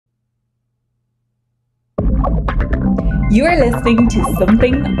You are listening to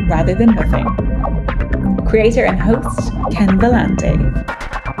Something Rather Than Nothing. Creator and host, Ken Vellante.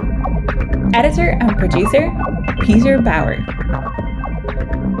 Editor and producer, Peter Bauer.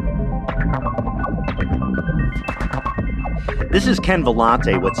 This is Ken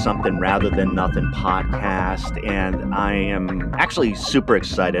Vellante with Something Rather Than Nothing podcast, and I am actually super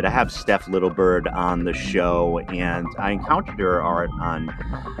excited. I have Steph Littlebird on the show, and I encountered her art on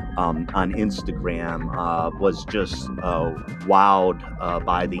Instagram. Was just wowed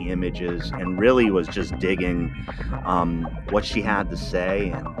by the images, and really was just digging what she had to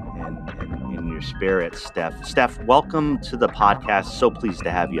say and in your spirit, Steph. Steph, welcome to the podcast. So pleased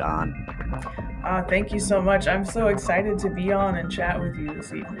to have you on. Thank you so much. I'm so excited to be on and chat with you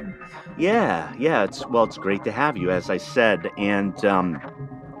this evening. Yeah. It's great to have you, as I said. And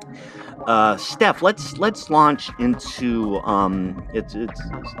Steph, let's launch into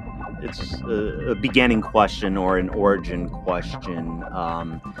it's a beginning question or an origin question,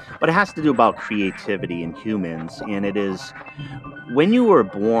 but it has to do about creativity in humans. And it is, when you were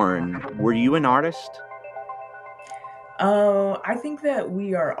born, were you an artist? I think that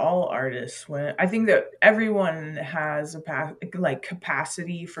we are all artists. I think that everyone has a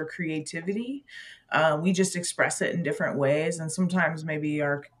capacity for creativity. We just express it in different ways, and sometimes maybe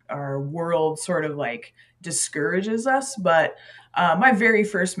our world sort of like discourages us. But my very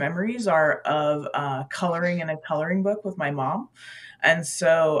first memories are of coloring in a coloring book with my mom. And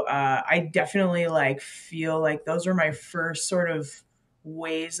so I definitely feel like those are my first sort of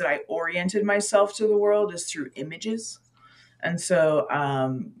ways that I oriented myself to the world, is through images. And so,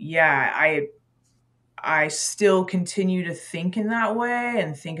 I still continue to think in that way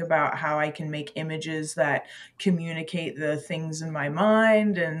and think about how I can make images that communicate the things in my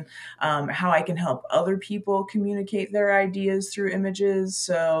mind, and how I can help other people communicate their ideas through images.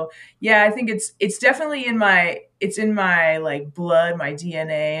 So yeah, I think it's definitely in my like blood, my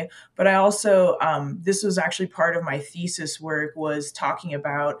DNA. But I also, this was actually part of my thesis work, was talking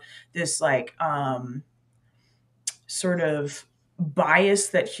about this sort of bias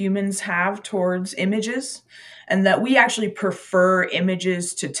that humans have towards images, and that we actually prefer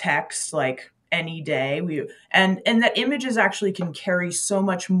images to text like any day. And that images actually can carry so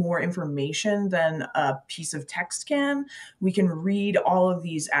much more information than a piece of text can. We can read all of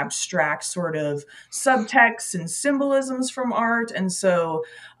these abstract sort of subtexts and symbolisms from art. And so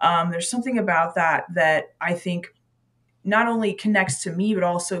there's something about that I think not only connects to me, but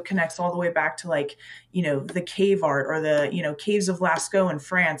also connects all the way back to the cave art, or the, caves of Lascaux in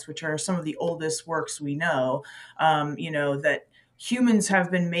France, which are some of the oldest works we know, that humans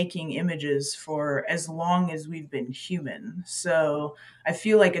have been making images for as long as we've been human. So I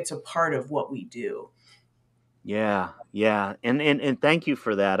feel like it's a part of what we do. Yeah. And thank you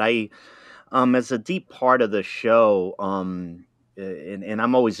for that. I, as a deep part of the show, and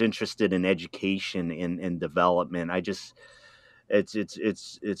I'm always interested in education and development.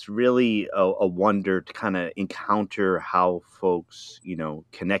 It's really a wonder to kind of encounter how folks,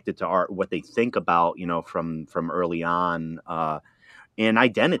 connected to art, what they think about, from early on, and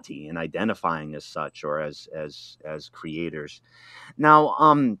identity and identifying as such, or as creators.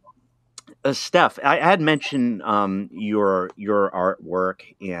 Now, Steph, I had mentioned your artwork,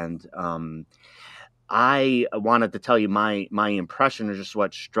 and I wanted to tell you my impression, or just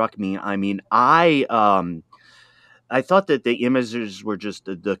what struck me. I mean, I thought that the images were just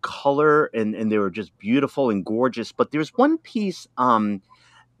the color, and they were just beautiful and gorgeous. But there's one piece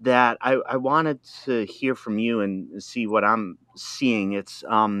that I wanted to hear from you and see what I'm seeing.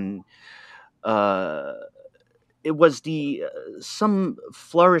 Uh, it was the some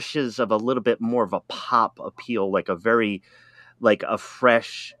flourishes of a little bit more of a pop appeal, like a very, like a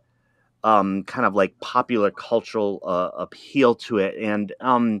fresh, kind of like popular cultural appeal to it. And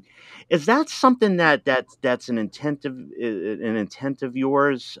is that something that's an intent of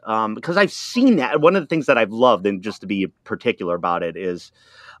yours? Because I've seen that. One of the things that I've loved, and just to be particular about it, is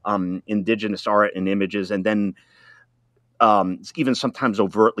indigenous art and images, and then even sometimes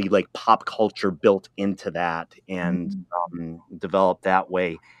overtly like pop culture built into that, and developed that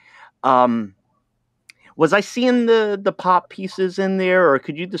way. Um, was I seeing the pop pieces in there, or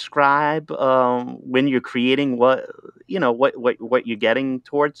could you describe when you're creating what you're getting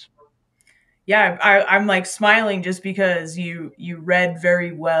towards? Yeah, I'm like smiling just because you read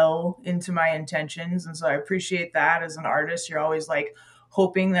very well into my intentions, and so I appreciate that. As an artist, you're always like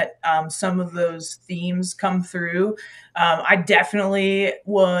hoping that some of those themes come through. I definitely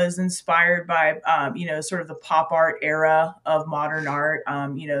was inspired by sort of the pop art era of modern art.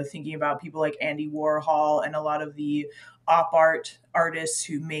 Thinking about people like Andy Warhol and a lot of the op art artists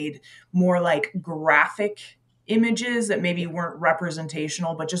who made more like graphic images that maybe weren't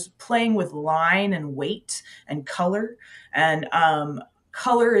representational, but just playing with line and weight and color. And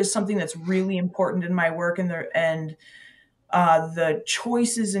color is something that's really important in my work, and the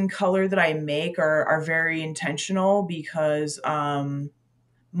choices in color that I make are very intentional, because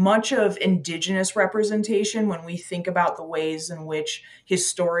much of indigenous representation, when we think about the ways in which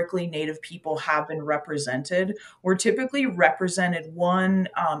historically Native people have been represented, we're typically represented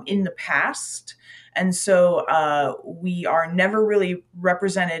in the past. And so we are never really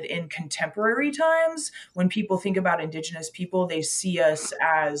represented in contemporary times. When people think about indigenous people, they see us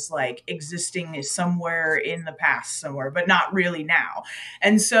as like existing somewhere in the past somewhere, but not really now.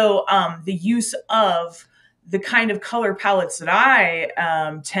 And so the use of the kind of color palettes that I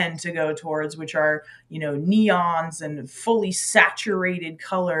tend to go towards, which are, neons and fully saturated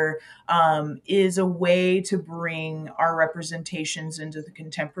color, is a way to bring our representations into the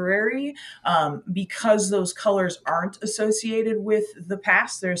contemporary, because those colors aren't associated with the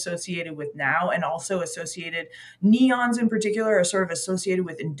past, they're associated with now, and also associated, neons in particular are sort of associated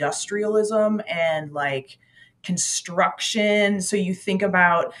with industrialism and like construction. So you think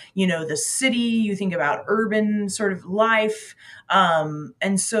about, the city, you think about urban sort of life.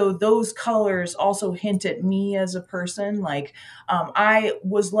 And so those colors also hint at me as a person. Like, I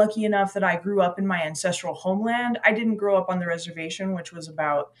was lucky enough that I grew up in my ancestral homeland. I didn't grow up on the reservation, which was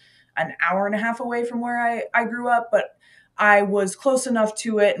about an hour and a half away from where I grew up, but I was close enough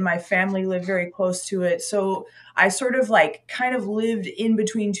to it, and my family lived very close to it. So I sort of like kind of lived in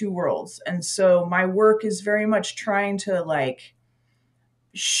between two worlds. And so my work is very much trying to like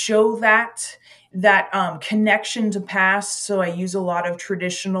show that connection to past. So I use a lot of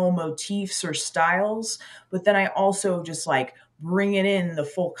traditional motifs or styles, but then I also just like bring it in the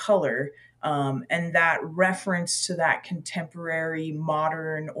full color. And that reference to that contemporary,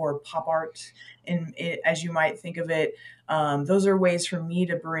 modern, or pop art, as you might think of it, those are ways for me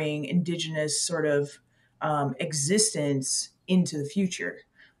to bring indigenous sort of existence into the future.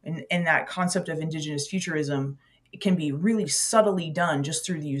 And that concept of indigenous futurism, it can be really subtly done just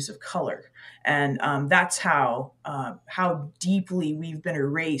through the use of color. And that's how deeply we've been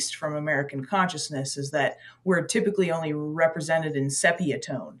erased from American consciousness, is that we're typically only represented in sepia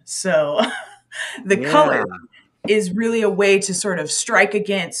tone. So the color is really a way to sort of strike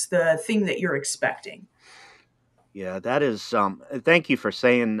against the thing that you're expecting. Yeah, that is. Thank you for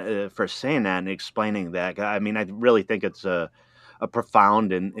saying that and explaining that. I mean, I really think it's a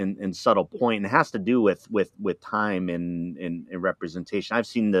profound and subtle point, and it has to do with time and representation. I've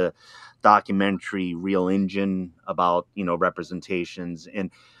seen the documentary Real Engine about representations, and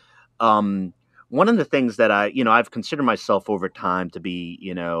one of the things that I've considered myself over time to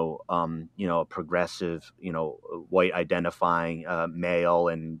be a progressive, white identifying male,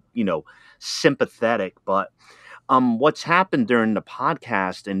 and sympathetic, but what's happened during the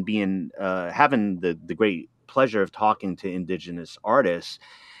podcast and being having the great pleasure of talking to indigenous artists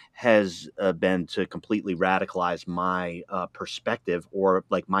has been to completely radicalize my perspective, or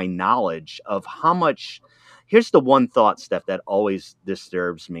like my knowledge of how much. Here's the one thought, Steph, that always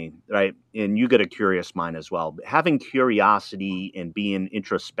disturbs me, right? And you get a curious mind as well. Having curiosity and being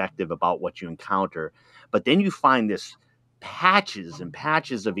introspective about what you encounter, but then you find this patches and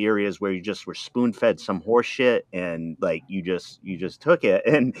patches of areas where you just were spoon fed some horse shit, and like you just took it,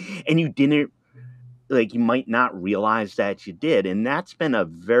 and you didn't, like, you might not realize that you did. And that's been a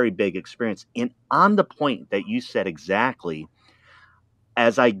very big experience. And on the point that you said exactly,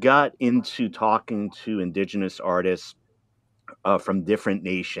 as I got into talking to indigenous artists from different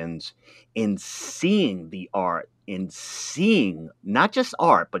nations, and seeing the art, and seeing not just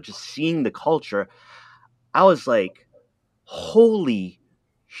art but just seeing the culture, I was like, holy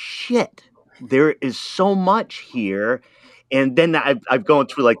shit, there is so much here. And then I've gone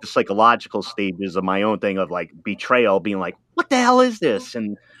through like the psychological stages of my own thing of like betrayal, being like, what the hell is this?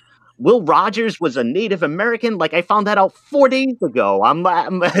 And Will Rogers was a Native American. Like, I found that out 4 days ago.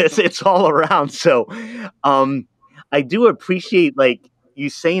 It's all around. So, I do appreciate like you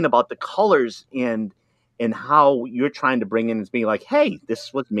saying about the colors, and how you're trying to bring in as being like, hey,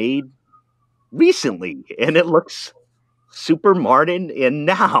 this was made recently and it looks super modern and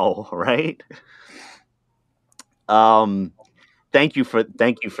now, right? Um, thank you for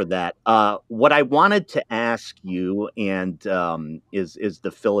that. What I wanted to ask you, and is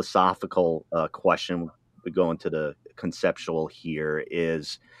the philosophical question. We go into the conceptual here.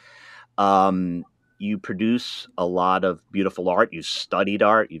 Is you produce a lot of beautiful art. You studied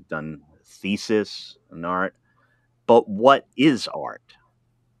art. You've done thesis in art. But what is art?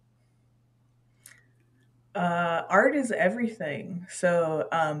 Art is everything. So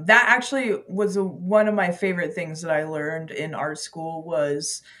that actually was one of my favorite things that I learned in art school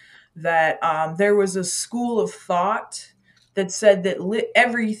was that there was a school of thought that said that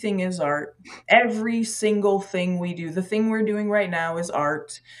everything is art. Every single thing we do, the thing we're doing right now is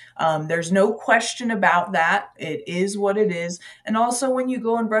art. There's no question about that. It is what it is. And also, when you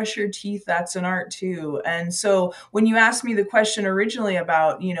go and brush your teeth, that's an art too. And so, when you asked me the question originally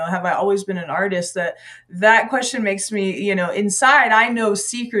about, have I always been an artist, that question makes me, inside, I know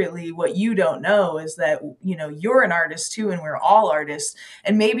secretly what you don't know is that, you're an artist too, and we're all artists.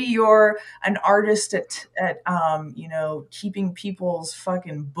 And maybe you're an artist at keeping people's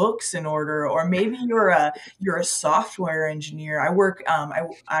fucking books in order, or maybe you're a software engineer. I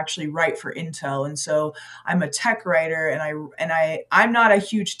actually write for Intel, and so I'm a tech writer, I'm not a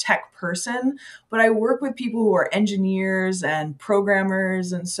huge tech person, but I work with people who are engineers and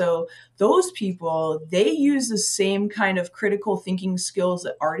programmers. And so those people, they use the same kind of critical thinking skills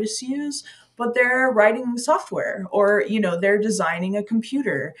that artists use, but they're writing software, or they're designing a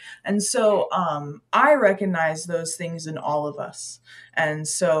computer. And so I recognize those things in all of us. And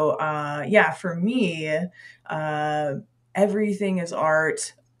so for me, uh, everything is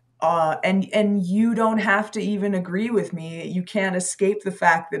art. And you don't have to even agree with me. You can't escape the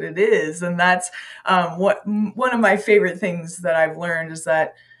fact that it is. And that's what one of my favorite things that I've learned is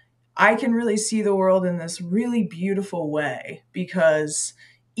that I can really see the world in this really beautiful way, because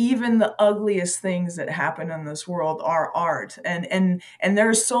even the ugliest things that happen in this world are art. And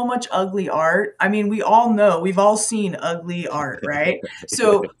there's so much ugly art. I mean, we all know, we've all seen ugly art, right?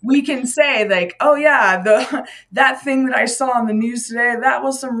 So we can say like, oh yeah, that thing that I saw on the news today, that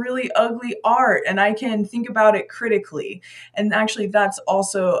was some really ugly art, and I can think about it critically. And actually, that's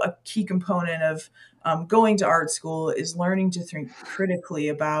also a key component of going to art school, is learning to think critically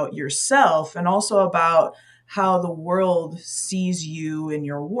about yourself, and also about how the world sees you and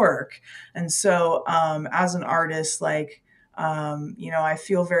your work. And so as an artist, I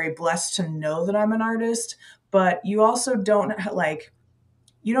feel very blessed to know that I'm an artist, but you also don't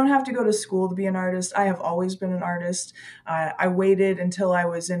you don't have to go to school to be an artist. I have always been an artist. I waited until I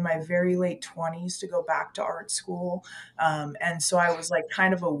was in my very late 20s to go back to art school. And so I was like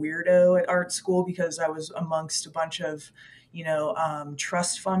kind of a weirdo at art school, because I was amongst a bunch of,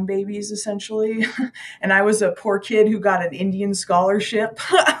 trust fund babies, essentially. And I was a poor kid who got an Indian scholarship.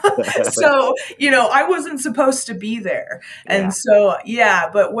 So, I wasn't supposed to be there. Yeah. And so, yeah,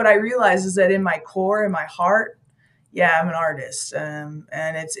 but what I realized is that in my core, in my heart, yeah, I'm an artist, and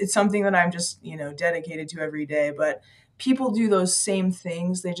it's something that I'm just dedicated to every day. But people do those same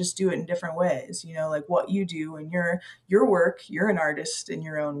things; they just do it in different ways. Like what you do in your work, you're an artist in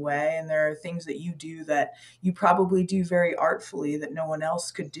your own way, and there are things that you do that you probably do very artfully that no one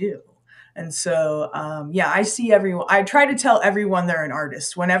else could do. And so, I see everyone. I try to tell everyone they're an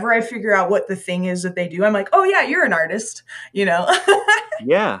artist. Whenever I figure out what the thing is that they do, I'm like, oh yeah, you're an artist.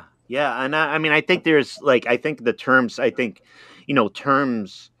 Yeah. Yeah. And I mean, I think I think the terms,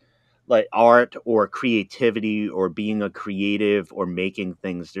 terms like art or creativity or being a creative or making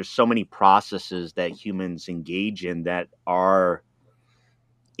things, there's so many processes that humans engage in that are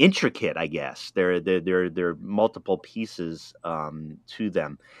intricate, I guess. There are multiple pieces to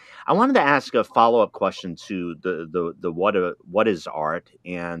them. I wanted to ask a follow-up question to the what is art,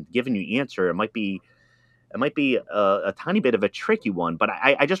 and given you answer, it might be a tiny bit of a tricky one, but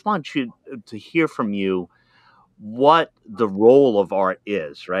I just want you to hear from you what the role of art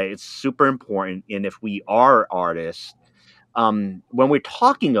is, right? It's super important. And if we are artists, when we're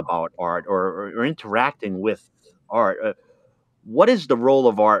talking about art or interacting with art, what is the role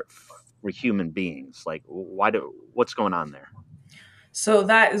of art for human beings? Like, what's going on there? So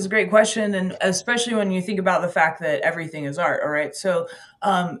that is a great question, and especially when you think about the fact that everything is art. All right, so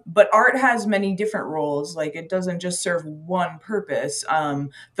but art has many different roles. Like it doesn't just serve one purpose.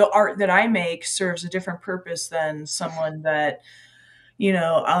 The art that I make serves a different purpose than someone that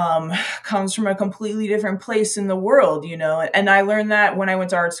comes from a completely different place in the world, and I learned that when I went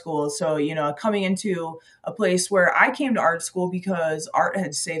to art school. So, coming into a place where I came to art school because art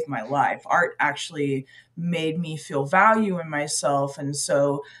had saved my life. Art actually made me feel value in myself. And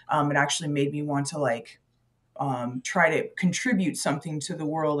so it actually made me want to try to contribute something to the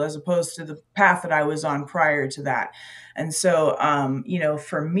world, as opposed to the path that I was on prior to that. And so,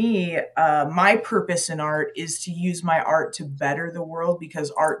 for me, my purpose in art is to use my art to better the world, because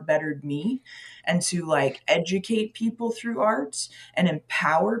art bettered me, and to educate people through art and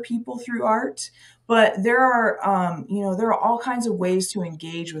empower people through art. But there are, there are all kinds of ways to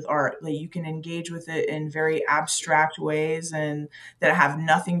engage with art. Like you can engage with it in very abstract ways and that have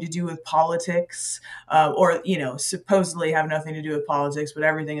nothing to do with politics, or supposedly have nothing to do with politics, but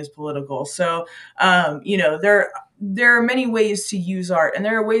everything is political. So, there are many ways to use art, and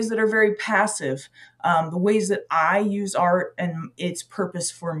there are ways that are very passive. The ways that I use art and its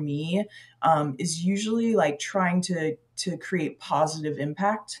purpose for me is usually like trying to create positive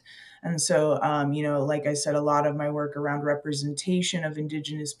impact. And so, like I said, a lot of my work around representation of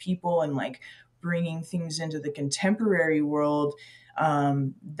Indigenous people and like bringing things into the contemporary world,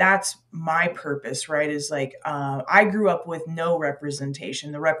 that's my purpose, right? Is like, I grew up with no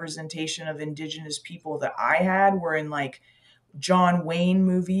representation. The representation of Indigenous people that I had were in like John Wayne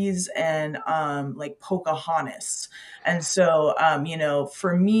movies and like Pocahontas. And so,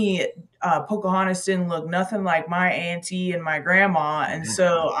 for me, Pocahontas didn't look nothing like my auntie and my grandma. And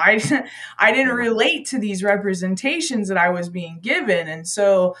so I didn't relate to these representations that I was being given. And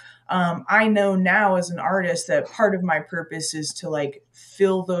so I know now as an artist that part of my purpose is to like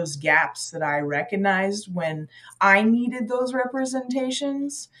fill those gaps that I recognized when I needed those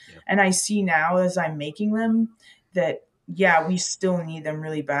representations. Yep. And I see now as I'm making them that yeah, we still need them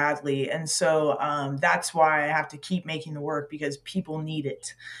really badly. And so that's why I have to keep making the work because people need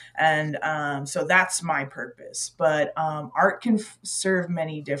it. And so that's my purpose. But art can serve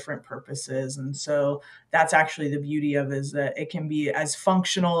many different purposes. And so that's actually the beauty of it, is that it can be as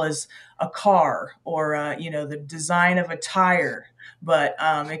functional as a car or, the design of a tire. But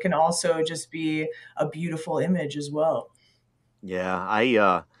it can also just be a beautiful image as well. Yeah,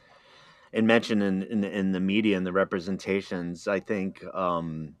 I and mentioned in the media and the representations, I think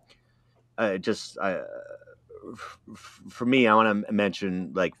just for me, I want to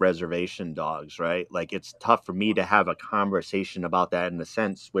mention like reservation dogs, right? Like it's tough for me to have a conversation about that in the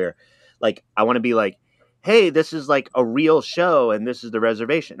sense where, like, I want to be like, hey, this is like a real show and this is the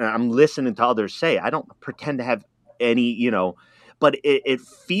reservation. And I'm listening to others say, I don't pretend to have any, but it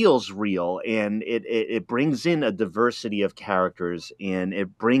feels real and it brings in a diversity of characters and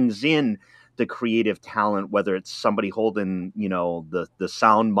it brings in the creative talent, whether it's somebody holding, the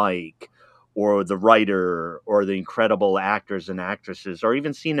sound mic or the writer or the incredible actors and actresses, or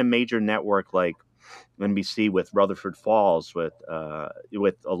even seeing a major network like NBC with Rutherford Falls with a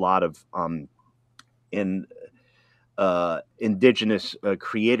lot of in indigenous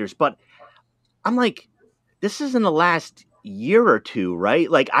creators. But I'm like, this is in the last year or two, right?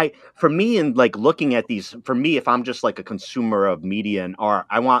 Like for me, and like looking at these, for me, if I'm just like a consumer of media and art,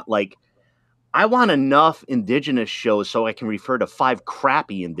 I want enough indigenous shows so I can refer to 5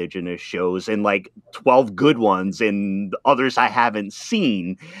 crappy indigenous shows and like 12 good ones and others I haven't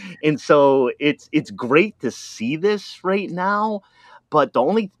seen. And so it's great to see this right now, but the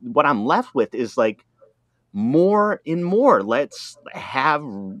only what I'm left with is like more and more. Let's have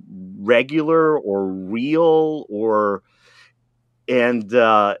regular or real or and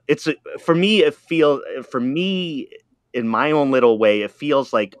for me in my own little way it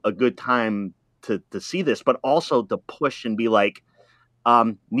feels like a good time to see this, but also to push and be like,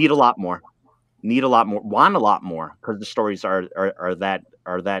 need a lot more, want a lot more, because the stories are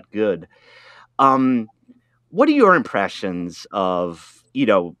that good. um what are your impressions of,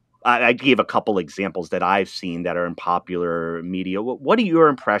 I gave a couple examples that I've seen that are in popular media. What are your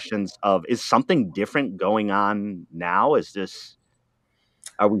impressions of, is something different going on now?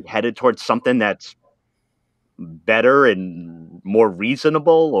 Are we headed towards something that's better and more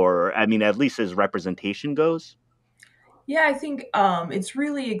reasonable, or I mean, at least as representation goes? Yeah, I think it's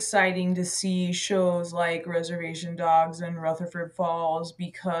really exciting to see shows like Reservation Dogs and Rutherford Falls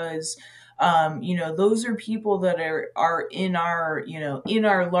because those are people that are in our in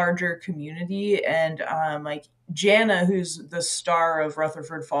our larger community, and like Jana, who's the star of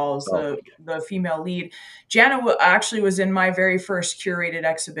Rutherford Falls, Oh, the female lead. Jana actually was in my very first curated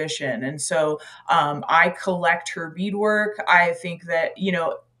exhibition, and so I collect her beadwork. I think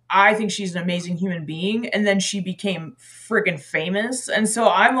she's an amazing human being. And then she became freaking famous. And so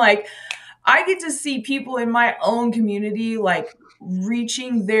I'm like, I get to see people in my own community like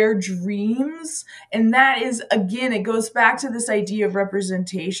reaching their dreams. And that is, again, it goes back to this idea of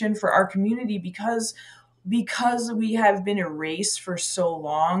representation for our community because we have been erased for so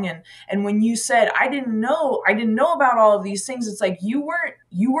long. And when you said I didn't know about all of these things, it's like you weren't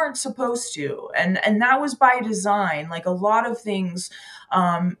you weren't supposed to. And that was by design. Like a lot of things,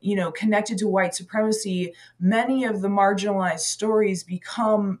 connected to white supremacy, many of the marginalized stories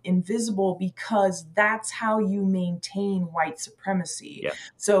become invisible because that's how you maintain white supremacy. Yeah.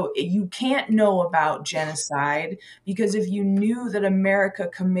 So you can't know about genocide, because if you knew that America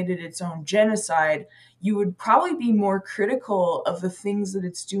committed its own genocide, you would probably be more critical of the things that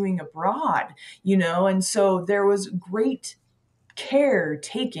it's doing abroad, and so there was great care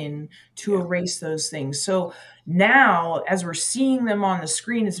taken to erase those things. So now, as we're seeing them on the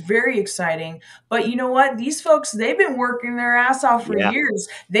screen, it's very exciting. But you know what? These folks, they've been working their ass off for years.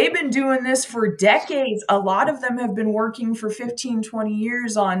 They've been doing this for decades. A lot of them have been working for 15, 20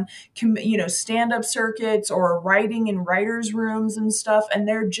 years on, stand-up circuits or writing in writers' rooms and stuff. And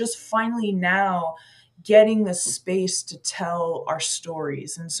they're just finally now getting the space to tell our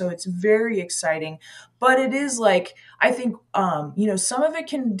stories. And so it's very exciting. But it is like, I think, some of it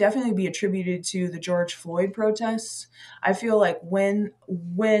can definitely be attributed to the George Floyd protests. I feel like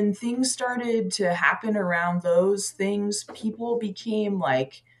when things started to happen around those things, people became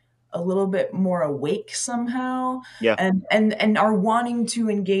like a little bit more awake somehow, Yeah. and are wanting to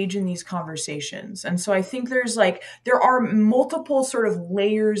engage in these conversations. And so I think there are multiple sort of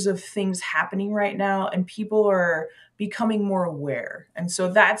layers of things happening right now, and people are becoming more aware. And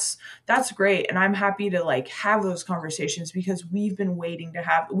so that's great. And I'm happy to like have those conversations, because we've been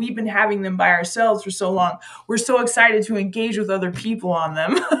having them by ourselves for so long. We're so excited to engage with other people on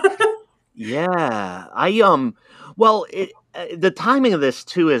them. Yeah. The timing of this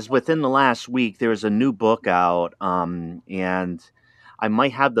too is within the last week. There's a new book out, and I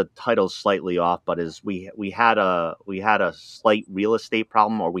might have the title slightly off, but we had a slight real estate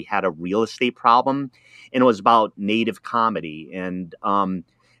problem, or we had a real estate problem, and it was about Native comedy, and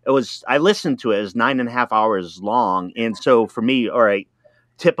I listened to it. It was 9.5 hours long, and so for me, all right,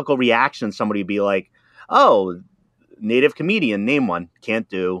 typical reaction, somebody would be like, "Oh, Native comedian, name one." Can't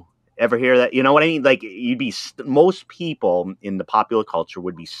do. Ever hear that? You know what I mean? Like most people in the popular culture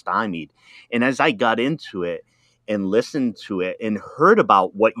would be stymied. And as I got into it and listened to it and heard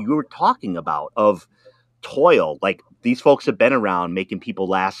about what you were talking about of toil, like these folks have been around making people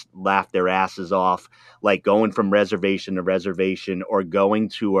laugh their asses off, like going from reservation to reservation, or going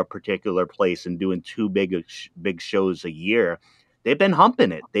to a particular place and doing two big shows a year. They've been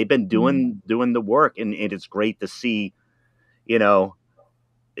humping it. They've been doing the work, and it's great to see,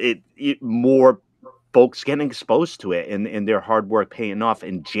 more folks getting exposed to it, and their hard work paying off.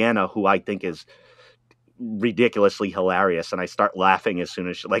 And Jana, who I think is ridiculously hilarious, and I start laughing as soon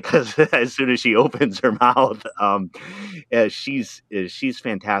as as soon as she opens her mouth. She's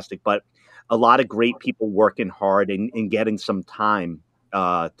fantastic, but a lot of great people working hard and getting some time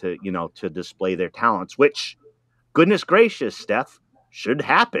to display their talents, which, goodness gracious, Steph, should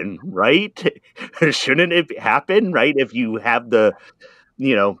happen, right? Shouldn't it happen, right? If you have the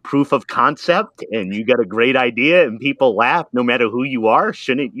proof of concept and you get a great idea and people laugh, no matter who you are,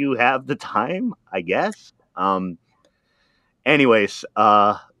 shouldn't you have the time, I guess? Anyways,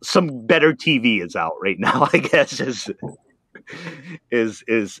 some better TV is out right now, I guess,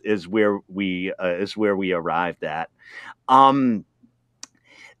 is where we arrived at. One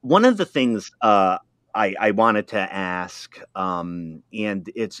of the things I wanted to ask, and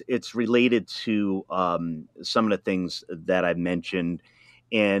it's related to some of the things that I mentioned,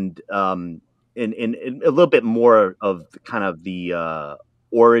 and a little bit more of kind of the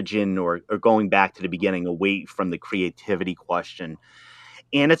origin, or going back to the beginning, away from the creativity question.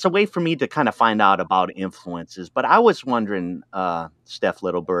 And it's a way for me to kind of find out about influences. But I was wondering, Steph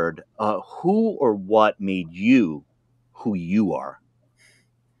Littlebird, who or what made you who you are?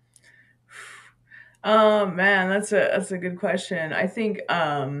 Oh man, that's a good question. I think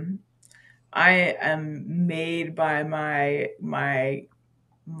I am made by my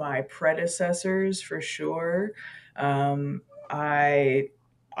predecessors for sure. I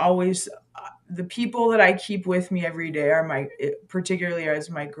always The people that I keep with me every day are particularly as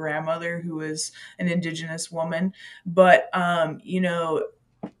my grandmother, who is an Indigenous woman. But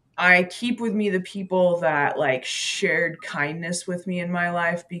I keep with me the people that like shared kindness with me in my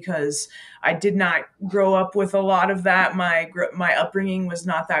life, because I did not grow up with a lot of that. My upbringing was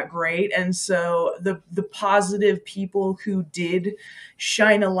not that great, and so the positive people who did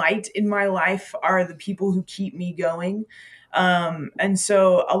shine a light in my life are the people who keep me going. And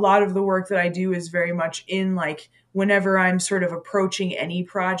so a lot of the work that I do is very much in like whenever I'm sort of approaching any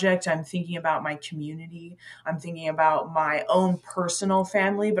project, I'm thinking about my community. I'm thinking about my own personal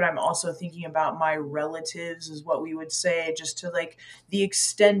family, but I'm also thinking about my relatives, is what we would say, just to like the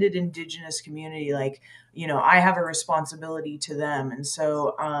extended Indigenous community. Like, I have a responsibility to them. And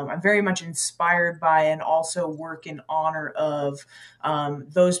so I'm very much inspired by and also work in honor of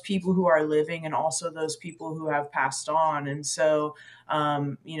those people who are living and also those people who have passed on. And so,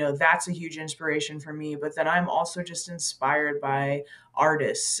 that's a huge inspiration for me. But then I'm also just inspired by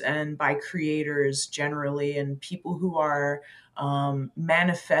artists and by creators generally, and people who are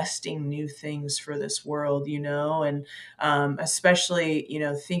manifesting new things for this world, and especially,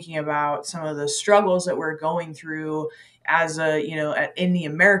 thinking about some of the struggles that we're going through as in the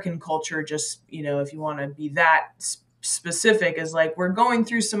American culture, just, if you want to be that specific, is like we're going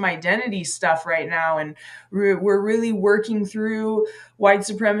through some identity stuff right now, and we're really working through white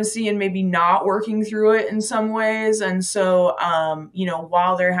supremacy and maybe not working through it in some ways. And so,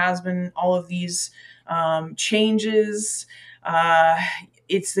 while there has been all of these changes, uh,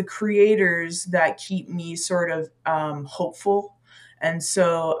 it's the creators that keep me sort of hopeful. And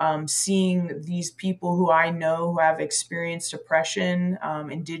so, seeing these people who I know who have experienced oppression,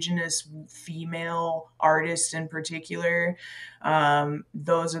 Indigenous female artists in particular,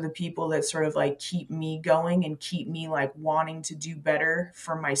 those are the people that sort of like keep me going and keep me like wanting to do better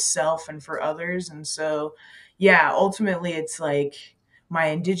for myself and for others. And so, yeah, ultimately, it's like my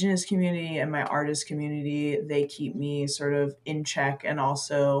Indigenous community and my artist community, they keep me sort of in check and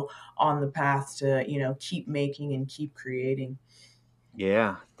also on the path to, keep making and keep creating.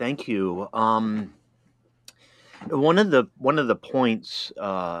 Yeah, thank you. One of the points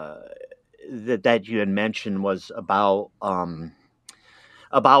that you had mentioned was about some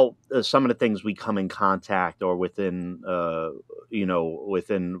of the things we come in contact or within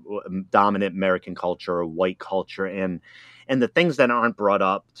dominant American culture or white culture, and the things that aren't brought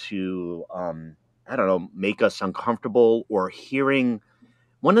up to I don't know, make us uncomfortable, or hearing.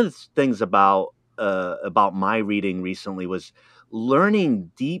 One of the things about my reading recently was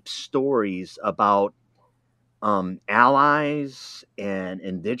learning deep stories about allies and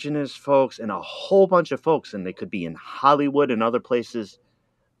indigenous folks and a whole bunch of folks, and they could be in Hollywood and other places,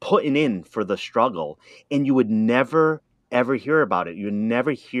 putting in for the struggle, and you would never ever hear about it. You would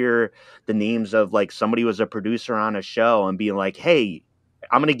never hear the names of, like, somebody was a producer on a show and being like, "Hey,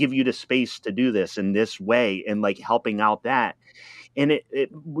 I'm going to give you the space to do this in this way," and like helping out that. And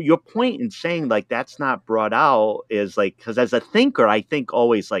your point in saying like that's not brought out is like, because as a thinker, I think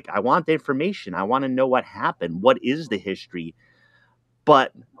always like I want the information, I want to know what happened, what is the history.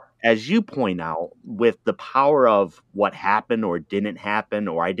 But as you point out, with the power of what happened or didn't happen,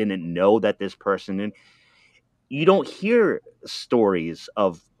 or I didn't know that this person, and you don't hear stories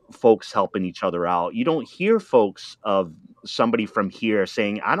of folks helping each other out. You don't hear folks of somebody from here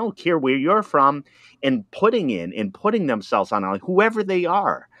saying, I don't care where you're from, and putting themselves on, like, whoever they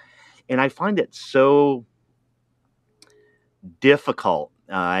are. And I find it so difficult.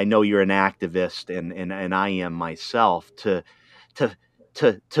 I know you're an activist, and I am myself, to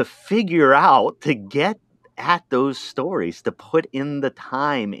to figure out, to get at those stories, to put in the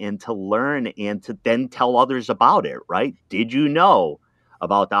time and to learn and to then tell others about it. Right? Did you know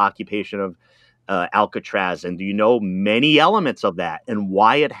about the occupation of Alcatraz, and do you know many elements of that and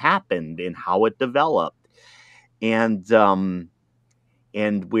why it happened and how it developed? And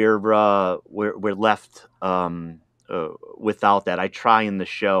we're left without that. I try in the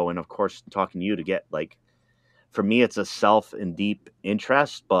show, and of course, talking to you, to get like, for me, it's a self and deep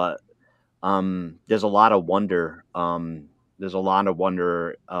interest, but there's a lot of wonder. There's a lot of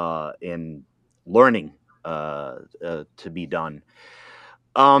wonder in learning to be done.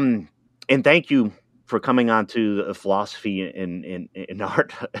 Um, and thank you for coming on to the philosophy in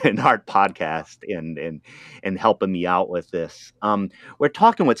art in art podcast, and helping me out with this. We're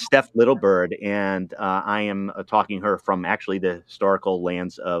talking with Steph Littlebird, and I am talking her from actually the historical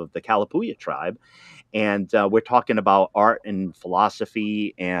lands of the Kalapuya tribe, and we're talking about art and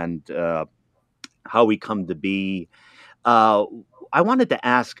philosophy, and how we come to be. Uh, I wanted to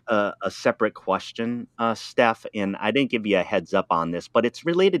ask a separate question, Steph, and I didn't give you a heads up on this, but it's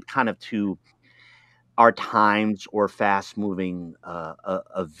related kind of to our times or fast moving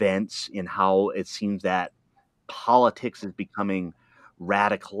events, in how it seems that politics is becoming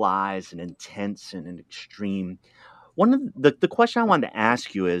radicalized and intense and extreme. One of the question I wanted to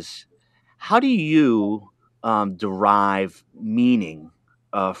ask you is, how do you derive meaning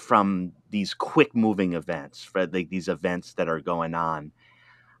from these quick moving events, for like these events that are going on?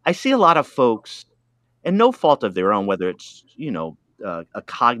 I see a lot of folks, and no fault of their own, whether it's a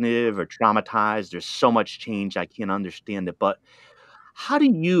cognitive or traumatized. There's so much change, I can't understand it. But how do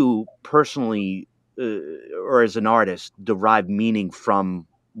you personally, or as an artist, derive meaning from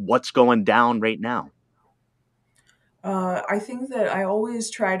what's going down right now? I think that I always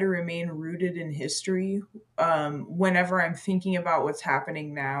try to remain rooted in history whenever I'm thinking about what's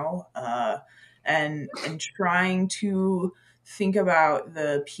happening now, and trying to think about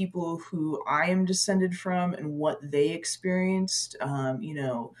the people who I am descended from and what they experienced.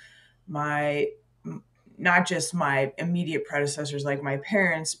 My not just my immediate predecessors like my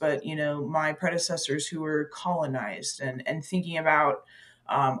parents, but my predecessors who were colonized, and thinking about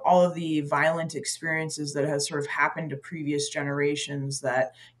all of the violent experiences that has sort of happened to previous generations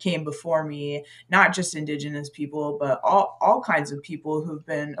that came before me, not just indigenous people, but all kinds of people who've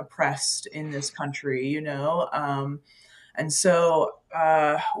been oppressed in this country, and so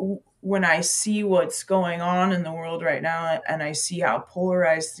when I see what's going on in the world right now, and I see how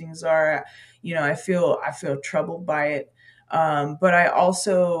polarized things are, I feel troubled by it. But I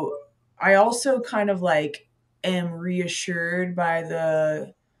also kind of like am reassured by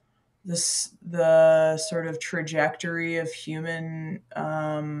the sort of trajectory of human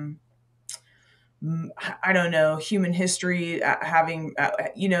I don't know, human history, having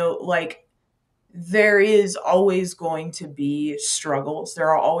like there is always going to be struggles. There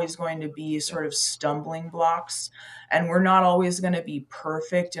are always going to be sort of stumbling blocks, and we're not always going to be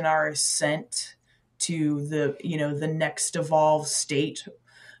perfect in our ascent to the next evolved state.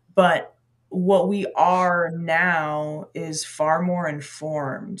 But what we are now is far more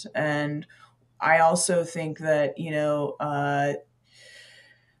informed. And I also think that,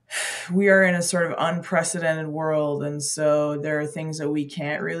 we are in a sort of unprecedented world, and so there are things that we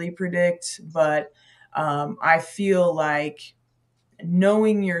can't really predict. But I feel like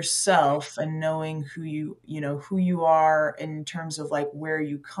knowing yourself and knowing who you are in terms of like where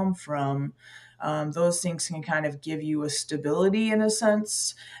you come from, those things can kind of give you a stability in a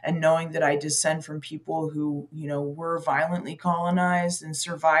sense. And knowing that I descend from people who were violently colonized and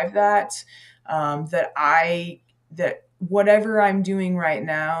survived that, that whatever I'm doing right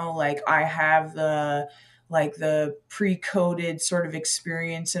now, like I have the pre-coded sort of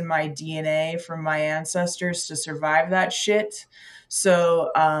experience in my DNA from my ancestors to survive that shit.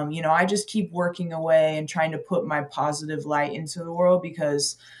 So, I just keep working away and trying to put my positive light into the world,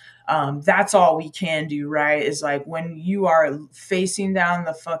 because that's all we can do, right? Is like when you are facing down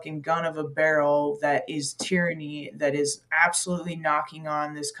the fucking gun of a barrel that is tyranny, that is absolutely knocking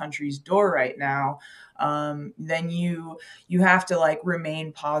on this country's door right now, then you have to like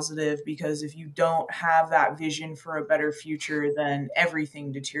remain positive, because if you don't have that vision for a better future, then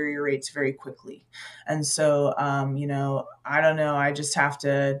everything deteriorates very quickly. And so, I don't know. I just have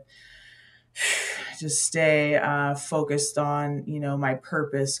to just stay focused on my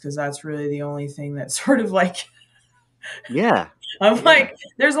purpose, because that's really the only thing that sort of like Yeah. I'm Yeah. like,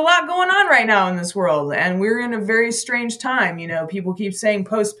 there's a lot going on right now in this world, and we're in a very strange time. People keep saying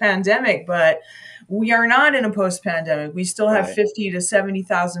post-pandemic, but we are not in a post-pandemic. We still have Right. 50 to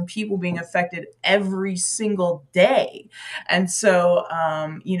 70,000 people being affected every single day. And so,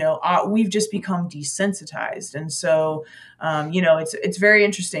 we've just become desensitized. And so, it's very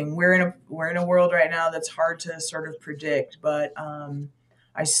interesting. We're in a world right now that's hard to sort of predict, but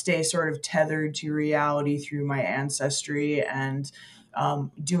I stay sort of tethered to reality through my ancestry, and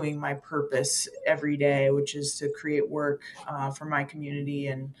doing my purpose every day, which is to create work for my community,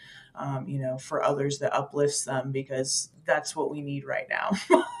 and for others that uplifts them, because that's what we need right now.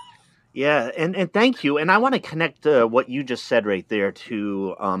 Yeah, and thank you. And I want to connect what you just said right there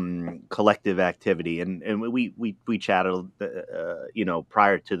to collective activity. And we chatted,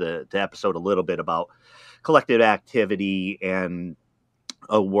 prior to the episode a little bit about collective activity and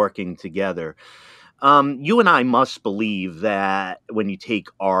working together. You and I must believe that when you take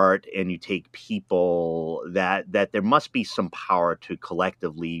art and you take people, that there must be some power to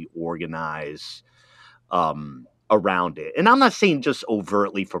collectively organize around it. And I'm not saying just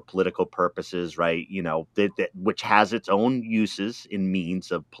overtly for political purposes, right? That which has its own uses and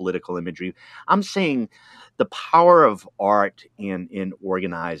means of political imagery. I'm saying the power of art in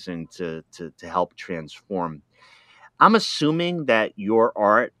organizing to help transform. I'm assuming that your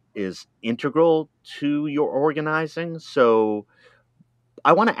art is integral to your organizing. So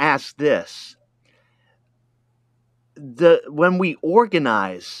I want to ask this. When we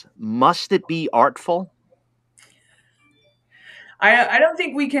organize, must it be artful? I don't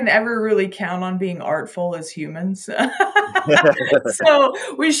think we can ever really count on being artful as humans. So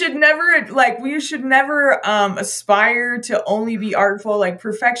we should never aspire to only be artful. Like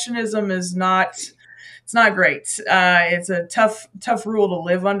perfectionism is not It's not great. It's a tough rule to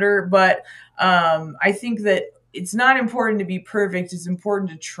live under, but I think that it's not important to be perfect. It's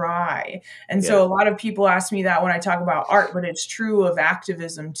important to try. And so a lot of people ask me that when I talk about art, but it's true of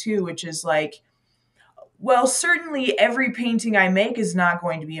activism too, which is like, well, certainly every painting I make is not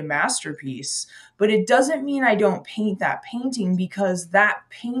going to be a masterpiece, but it doesn't mean I don't paint that painting, because that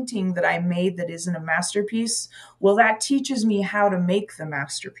painting that I made that isn't a masterpiece, well, that teaches me how to make the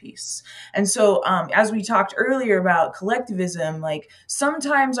masterpiece. And so, as we talked earlier about collectivism, like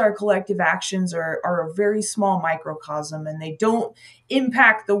sometimes our collective actions are a very small microcosm and they don't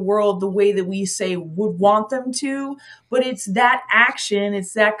impact the world the way that we say would want them to, but it's that action,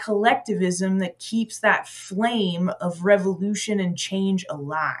 it's that collectivism that keeps that flame of revolution and change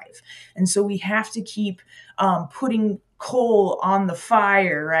alive. And so we have to keep putting coal on the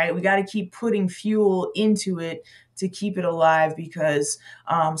fire, right? We got to keep putting fuel into it to keep it alive, because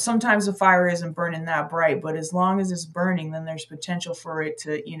sometimes the fire isn't burning that bright, but as long as it's burning, then there's potential for it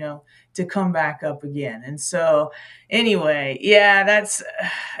to, to come back up again. And so anyway, yeah, it's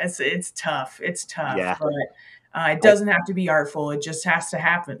tough. It's tough, Yeah. but it doesn't have to be artful. It just has to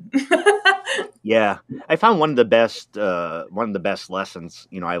happen. Yeah, I found one of the best lessons,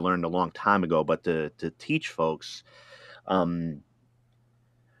 I learned a long time ago, but to teach folks,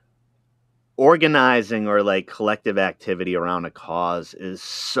 organizing or like collective activity around a cause is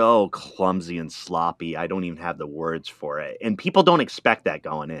so clumsy and sloppy. I don't even have the words for it, and people don't expect that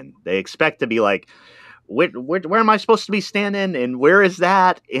going in. They expect to be like, where am I supposed to be standing, and where is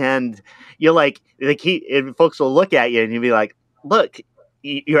that? And you're like, and folks will look at you and you'll be like, look,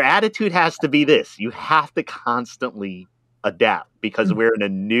 your attitude has to be this. You have to constantly adapt, because we're in a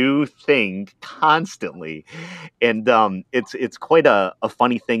new thing constantly. And it's quite a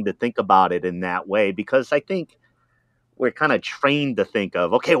funny thing to think about it in that way, because I think we're kind of trained to think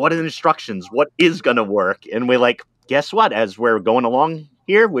of, okay, what are the instructions? What is going to work? And we're like, guess what? As we're going along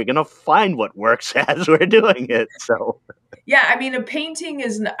here, we're going to find what works as we're doing it. So yeah, I mean, a painting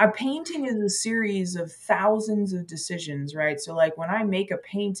is a series of thousands of decisions, right? So like when I make a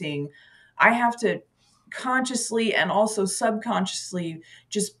painting, I have to consciously and also subconsciously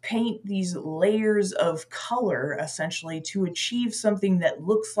just paint these layers of color essentially to achieve something that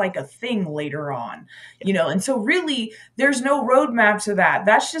looks like a thing later on, and so really there's no roadmap to that.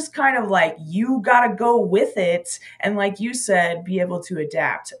 That's just kind of like, you got to go with it, and like you said, be able to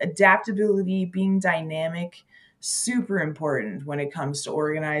adaptability, being dynamic, super important when it comes to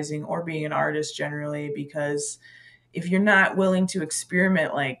organizing or being an artist generally, because if you're not willing to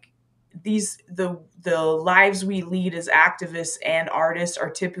experiment, like the lives we lead as activists and artists are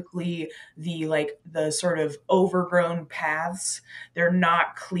typically the sort of overgrown paths. They're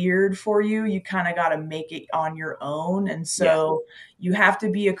not cleared for you. You kind of got to make it on your own. And so you have to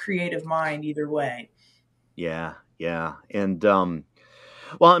be a creative mind either way. Yeah. And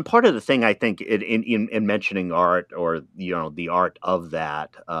well, and part of the thing I think in mentioning art, or the art of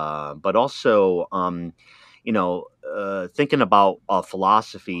that, but also thinking about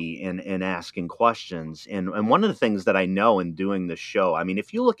philosophy and asking questions, and one of the things that I know in doing the show, I mean,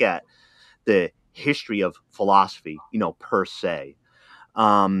 if you look at the history of philosophy, per se,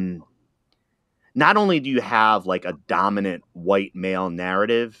 not only do you have like a dominant white male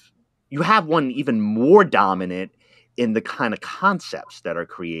narrative, you have one even more dominant in the kind of concepts that are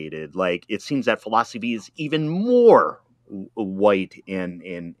created. Like, it seems that philosophy is even more white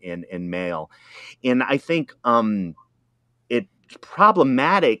and male. And I think it's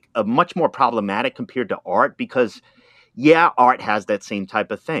problematic, much more problematic compared to art, because art has that same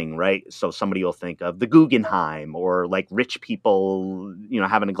type of thing, right? So somebody will think of the Guggenheim, or like rich people,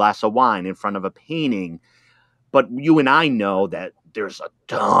 having a glass of wine in front of a painting. But you and I know that there's a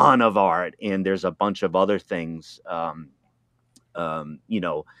ton of art, and there's a bunch of other things.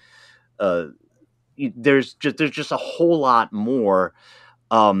 There's just a whole lot more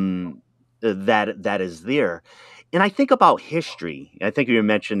that is there. And I think about history. I think you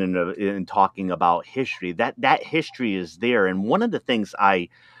mentioned in talking about history, that history is there. And one of the things I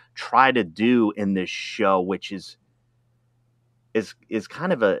try to do in this show, which is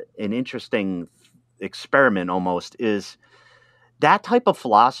kind of an interesting experiment almost, is that type of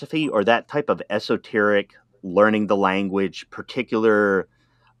philosophy, or that type of esoteric learning the language, particular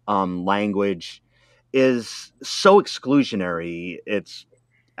language, is so exclusionary.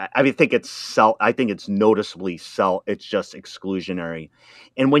 I think it's noticeably it's just exclusionary.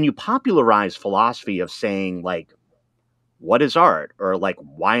 And when you popularize philosophy of saying like, what is art? Or like,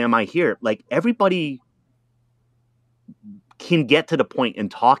 why am I here? Like, everybody can get to the point in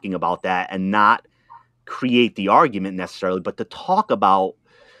talking about that and not create the argument necessarily, but to talk about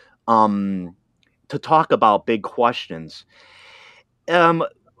to talk about big questions.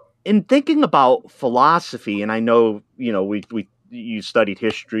 In thinking about philosophy, and I know you studied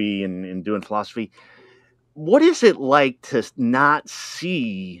history and doing philosophy. What is it like to not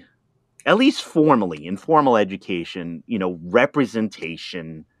see, at least formally, in formal education,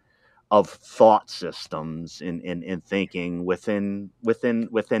 representation of thought systems in thinking within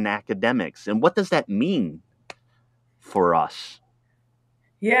academics, and what does that mean for us?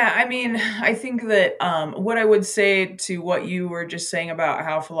 Yeah, I mean, I think that what I would say to what you were just saying about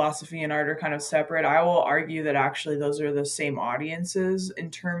how philosophy and art are kind of separate, I will argue that actually those are the same audiences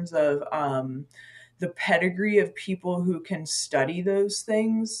in terms of the pedigree of people who can study those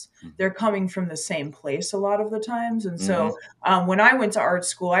things. They're coming from the same place a lot of the times. And so when I went to art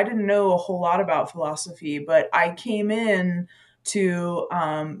school, I didn't know a whole lot about philosophy, but I came in to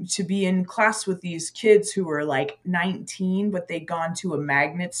be in class with these kids who were like 19, but they'd gone to a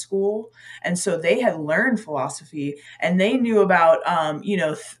magnet school, and so they had learned philosophy and they knew about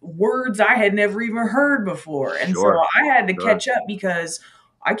words I had never even heard before. And so Sure. I had to Sure. catch up because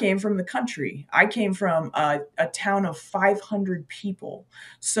I came from the country. I came from a town of 500 people.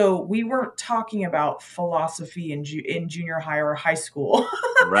 So we weren't talking about philosophy in junior high or high school,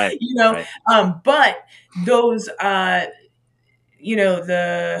 Right. Right. but those, I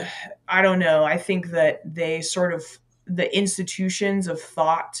don't know. I think that they sort of, the institutions of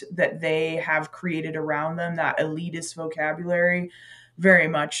thought that they have created around them, that elitist vocabulary, very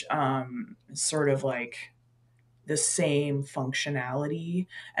much sort of like the same functionality,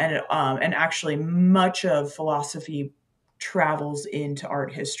 and actually much of philosophy travels into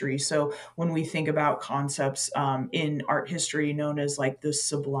art history. So when we think about concepts in art history known as like the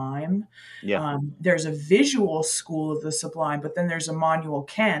sublime, Yeah. there's a visual school of the sublime, but then there's Immanuel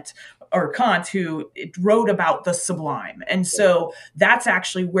Kant who wrote about the sublime. And so that's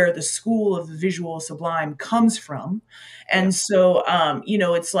actually where the school of the visual sublime comes from. And Yeah. so,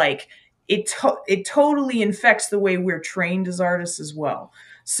 it's like, it totally infects the way we're trained as artists as well.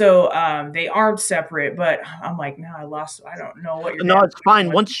 So they aren't separate, but I'm like, no, I don't know what you're No, getting it's fine.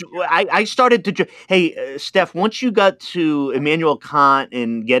 at. I started to, hey, Steph, once you got to Immanuel Kant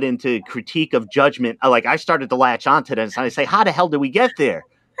and get into critique of judgment, I started to latch onto that. And I say, how the hell did we get there?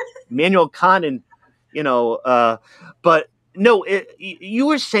 Immanuel Kant and, but no, you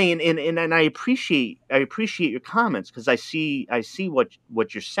were saying, and I appreciate your comments, because I see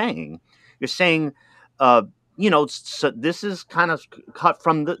what you're saying. You're saying, so this is kind of cut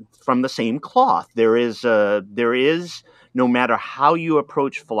from the same cloth. There is no matter how you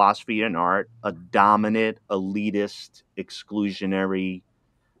approach philosophy and art, a dominant, elitist, exclusionary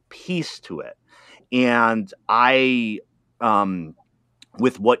piece to it. And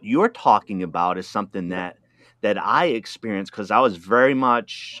with what you're talking about is something that I experienced, because I was very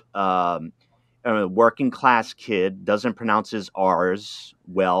much a working class kid, doesn't pronounce his R's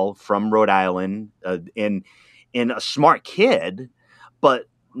well, from Rhode Island, and a smart kid, but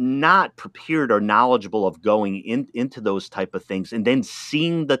not prepared or knowledgeable of going into those type of things, and then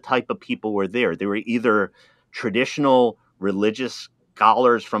seeing the type of people were there. They were either traditional religious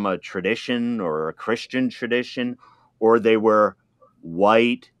scholars from a tradition or a Christian tradition, or they were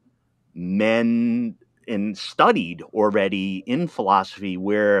white men and studied already in philosophy,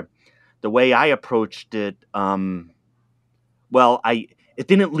 where the way I approached it, it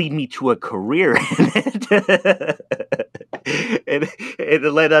didn't lead me to a career in it. It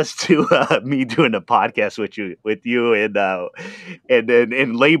led us to me doing a podcast with you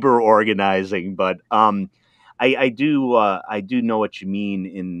and labor organizing. But I do know what you mean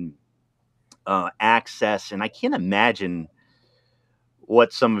in access, and I can't imagine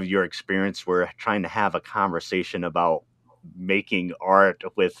what some of your experience were trying to have a conversation about making art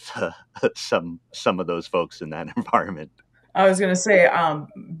with some of those folks in that environment. I was going to say,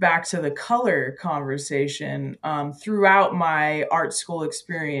 back to the color conversation, throughout my art school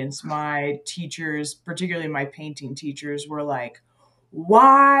experience, my teachers, particularly my painting teachers, were like,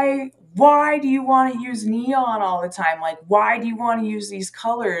 why do you want to use neon all the time? Like, why do you want to use these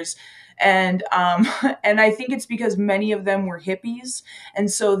colors? And and I think it's because many of them were hippies, and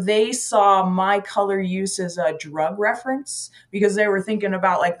so they saw my color use as a drug reference, because they were thinking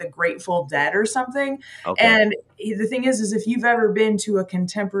about like the Grateful Dead or something. Okay. And the thing is if you've ever been to a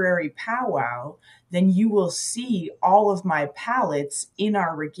contemporary powwow, then you will see all of my palettes in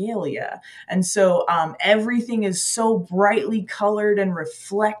our regalia. And so everything is so brightly colored and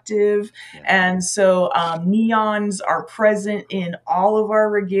reflective. Yeah. And so neons are present in all of our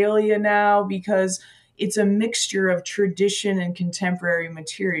regalia now, because it's a mixture of tradition and contemporary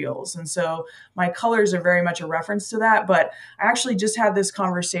materials. And so my colors are very much a reference to that. But I actually just had this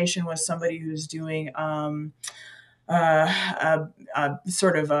conversation with somebody who's doing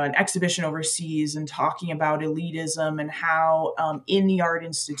sort of an exhibition overseas and talking about elitism and how in the art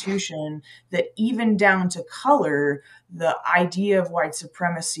institution that even down to color, the idea of white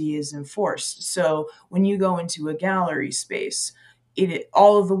supremacy is enforced. So when you go into a gallery space,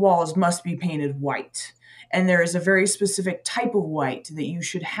 all of the walls must be painted white. And there is a very specific type of white that you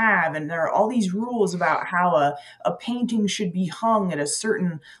should have. And there are all these rules about how a painting should be hung at a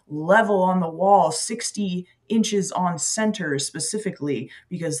certain level on the wall, 60 inches on center specifically,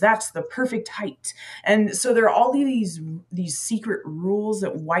 because that's the perfect height. And so there are all these secret rules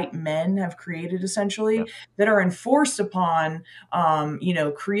that white men have created essentially that are enforced upon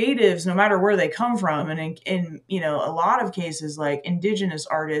creatives, no matter where they come from. And in a lot of cases, like indigenous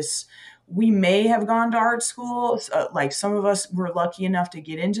artists, we may have gone to art school. Like some of us were lucky enough to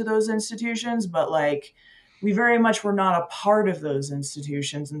get into those institutions, but like we very much were not a part of those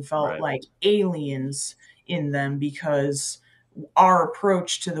institutions and felt like aliens in them because our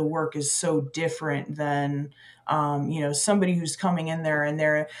approach to the work is so different than somebody who's coming in there and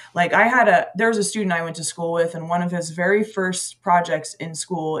they're like, there was a student I went to school with, and one of his very first projects in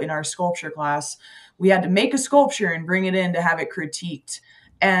school in our sculpture class, we had to make a sculpture and bring it in to have it critiqued.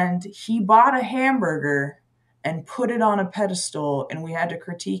 And he bought a hamburger and put it on a pedestal, and we had to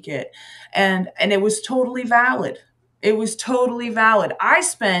critique it. And it was totally valid. It was totally valid. I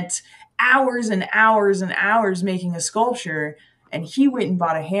spent hours and hours and hours making a sculpture, and he went and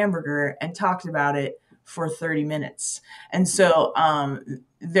bought a hamburger and talked about it for 30 minutes. And so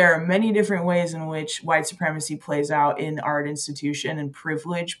there are many different ways in which white supremacy plays out in the art institution, and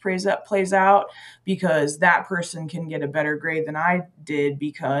privilege plays out because that person can get a better grade than I did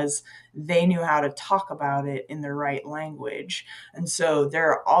because they knew how to talk about it in the right language. And so there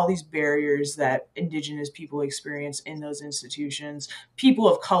are all these barriers that indigenous people experience in those institutions, people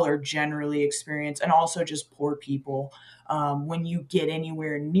of color generally experience, and also just poor people. When you get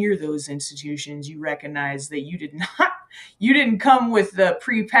anywhere near those institutions, you recognize that you didn't come with the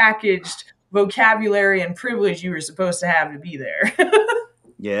prepackaged vocabulary and privilege you were supposed to have to be there.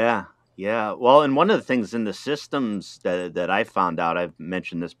 Yeah. Well, and one of the things in the systems that I found out, I've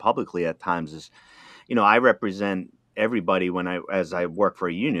mentioned this publicly at times, is, I represent everybody as I work for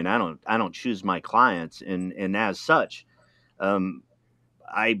a union. I don't choose my clients, and as such,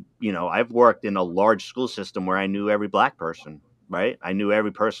 I've worked in a large school system where I knew every black person, right? I knew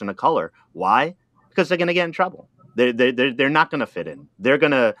every person of color. Why? Because they're going to get in trouble. They're not going to fit in. They're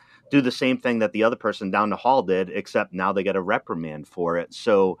going to do the same thing that the other person down the hall did, except now they get a reprimand for it.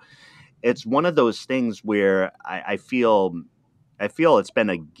 So it's one of those things where I feel it's been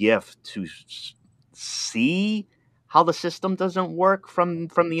a gift to see how the system doesn't work from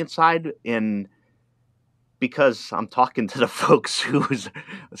the inside, and because I'm talking to the folks who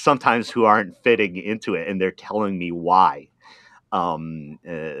aren't fitting into it, and they're telling me why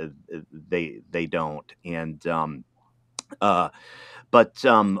they don't. And but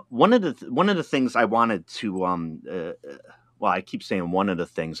one of the things I wanted to well, I keep saying one of the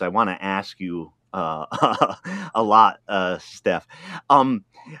things I want to ask you a lot, Steph.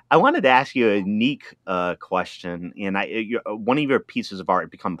 I wanted to ask you a unique question, and one of your pieces of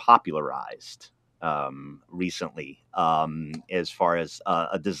art become popularized recently, as far as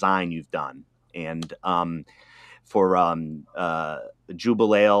a design you've done, and for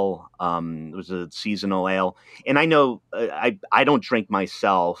Jubal Ale, it was a seasonal ale, and I know I don't drink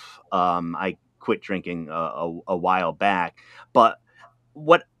myself. I quit drinking a while back, but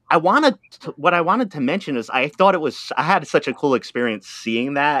what I wanted to mention is I had such a cool experience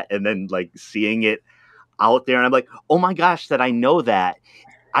seeing that, and then like seeing it out there, and I'm like, oh my gosh, that I know that.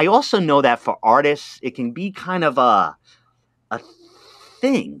 I also know that for artists, it can be kind of a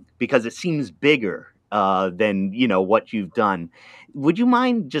thing because it seems bigger than what you've done. Would you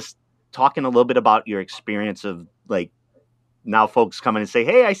mind just talking a little bit about your experience of like now folks come in and say,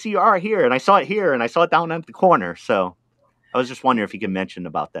 "Hey, I see your art here, and I saw it here, and I saw it down at the corner." So I was just wondering if you could mention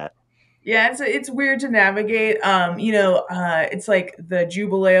about that. Yeah, it's weird to navigate. It's like the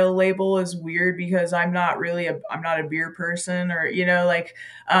Jubileo label is weird because I'm not a beer person, or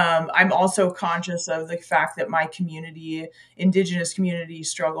I'm also conscious of the fact that my community, indigenous community,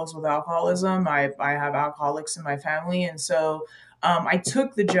 struggles with alcoholism. I have alcoholics in my family, and so I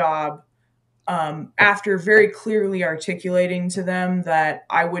took the job after very clearly articulating to them that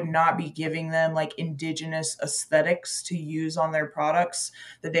I would not be giving them like indigenous aesthetics to use on their products,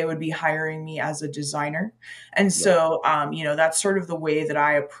 that they would be hiring me as a designer. And Yeah. so, that's sort of the way that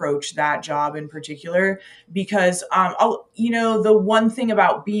I approach that job in particular, because, the one thing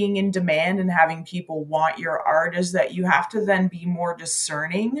about being in demand and having people want your art is that you have to then be more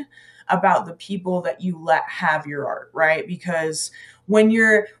discerning about the people that you let have your art, right? Because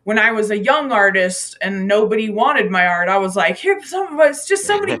when I was a young artist and nobody wanted my art, I was like, here, it's just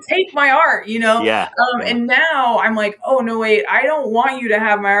somebody take my art, Yeah. And now I'm like, oh no, wait, I don't want you to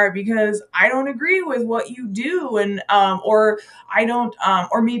have my art because I don't agree with what you do, and or I don't,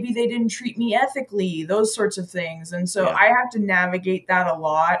 or maybe they didn't treat me ethically, those sorts of things, and so Yeah. I have to navigate that a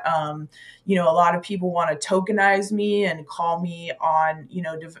lot. A lot of people want to tokenize me and call me on,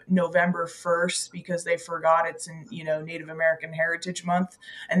 November 1st because they forgot it's in, Native American Heritage Month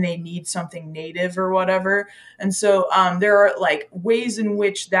and they need something native or whatever. And so there are like ways in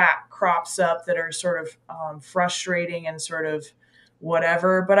which that crops up that are sort of frustrating and sort of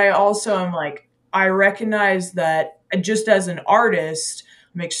whatever. But I also am like, I recognize that just as an artist,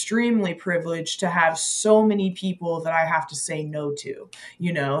 I'm extremely privileged to have so many people that I have to say no to,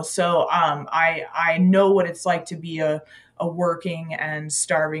 So I know what it's like to be a working and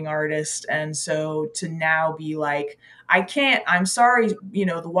starving artist, and so to now be like, I can't. I'm sorry.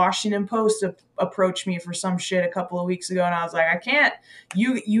 The Washington Post approached me for some shit a couple of weeks ago, and I was like, I can't.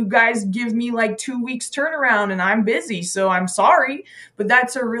 You guys give me like 2 weeks turnaround, and I'm busy, so I'm sorry. But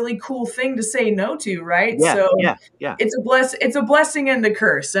that's a really cool thing to say no to, right? Yeah. So Yeah. it's a blessing and the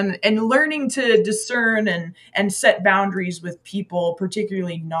curse, and learning to discern and set boundaries with people,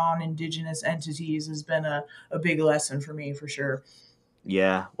 particularly non-indigenous entities, has been a big lesson for me, for sure.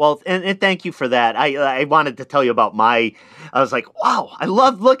 Yeah. Well, and thank you for that. I wanted to tell you about I was like, wow, I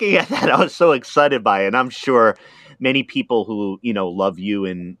love looking at that. I was so excited by it. And I'm sure many people who, love you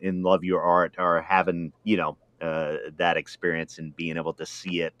and love your art are having, that experience and being able to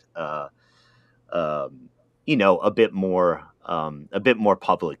see it, a bit more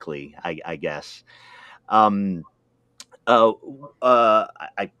publicly, I guess. Um, uh,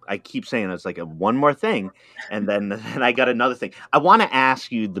 I keep saying it's like one more thing, and then then I got another thing. I want to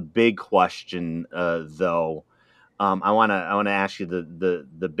ask you the big question, though. I want to ask you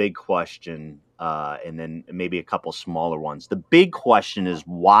the big question, and then maybe a couple smaller ones. The big question is,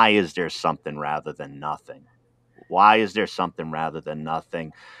 why is there something rather than nothing? Why is there something rather than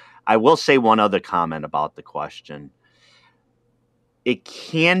nothing? I will say one other comment about the question. It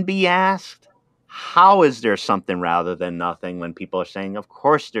can be asked, how is there something rather than nothing, when people are saying, of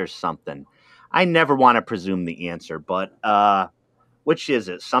course there's something. I never want to presume the answer, but which is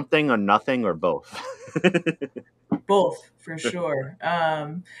it, something or nothing or both? Both, for sure.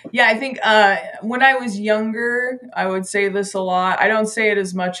 Yeah, I think when I was younger, I would say this a lot. I don't say it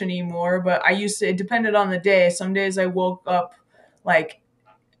as much anymore, but it depended on the day. Some days I woke up like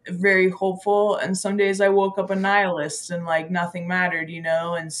very hopeful, and some days I woke up a nihilist and like nothing mattered,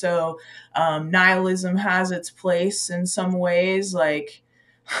 And so nihilism has its place in some ways, like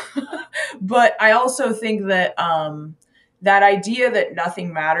but I also think that that idea that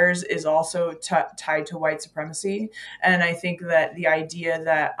nothing matters is also tied to white supremacy. And I think that the idea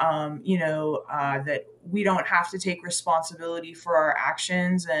that, that we don't have to take responsibility for our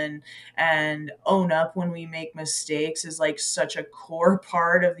actions and own up when we make mistakes is like such a core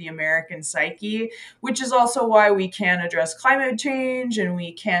part of the American psyche, which is also why we can't address climate change and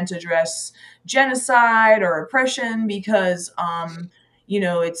we can't address genocide or oppression, because,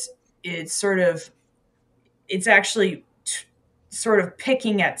 it's sort of, it's actually sort of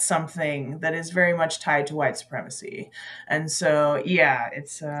picking at something that is very much tied to white supremacy. And so, yeah,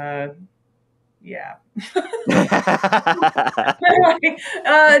 it's, yeah.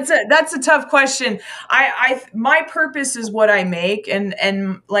 That's a tough question. My purpose is what I make,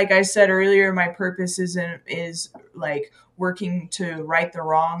 and like I said earlier, my purpose is like working to right the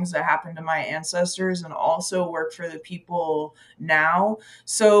wrongs that happened to my ancestors, and also work for the people now.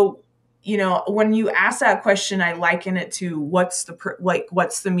 So, when you ask that question, I liken it to what's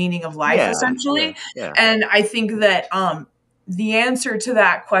the meaning of life, Yeah, essentially. yeah. And I think that the answer to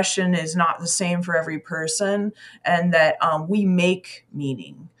that question is not the same for every person, and that we make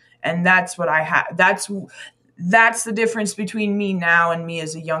meaning, and that's what I have. That's the difference between me now and me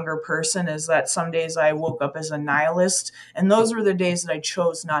as a younger person, is that some days I woke up as a nihilist, and those were the days that I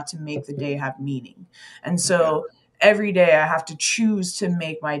chose not to make the day have meaning. And so every day I have to choose to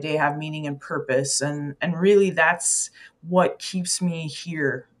make my day have meaning and purpose, and really that's what keeps me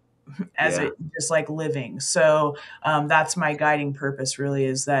here as Yeah. it just like living. So that's my guiding purpose really,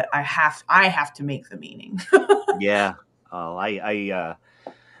 is that I have to make the meaning. Yeah. Oh, I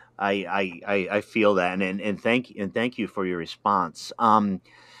feel that, and thank you for your response.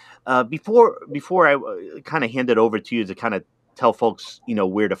 Before I kind of hand it over to you to kind of tell folks,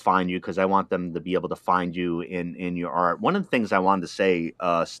 where to find you, because I want them to be able to find you in your art. One of the things I wanted to say,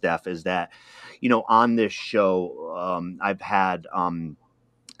 Steph, is that, on this show, I've had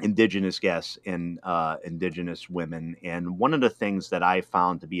indigenous guests and indigenous women, and one of the things that I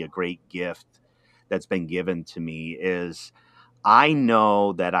found to be a great gift that's been given to me is I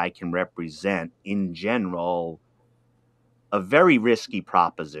know that I can represent in general a very risky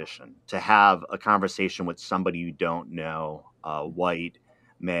proposition to have a conversation with somebody you don't know, white,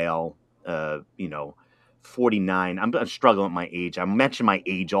 male, uh, you know, 49. I'm struggling with my age. I mention my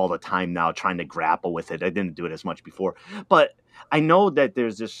age all the time now, trying to grapple with it. I didn't do it as much before, but I know that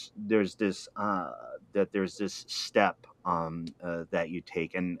there's this step that you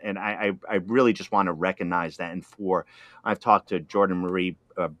take, and I really just want to recognize that. And for I've talked to Jordan Marie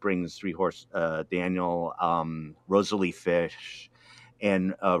Brings, Three Horse Daniel, Rosalie Fish,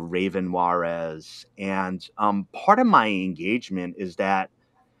 and Raven Juarez. And part of my engagement is that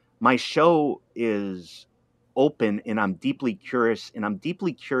my show is open, and I'm deeply curious,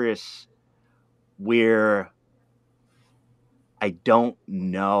 where I don't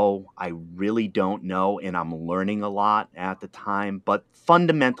know. I really don't know, and I'm learning a lot at the time. But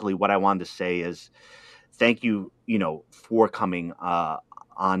fundamentally, what I wanted to say is thank you, for coming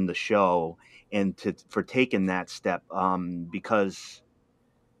on the show and for taking that step, because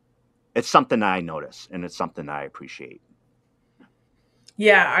it's something I notice and it's something I appreciate.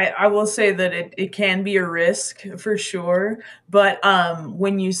 Yeah, I will say that it can be a risk for sure. But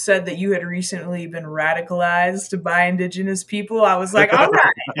when you said that you had recently been radicalized by Indigenous people, I was like, all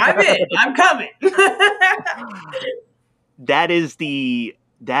right, I'm in, I'm coming. That is the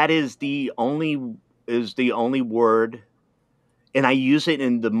only word, and I use it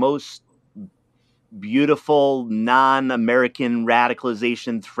in the most beautiful non-American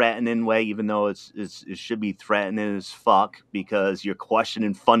radicalization threatening way, even though it should be threatening as fuck because you're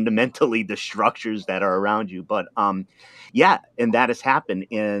questioning fundamentally the structures that are around you. But yeah, and that has happened,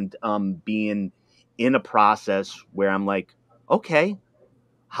 and being in a process where I'm like, okay,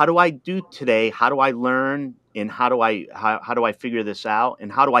 how do I do today? How do I learn? And how do I figure this out?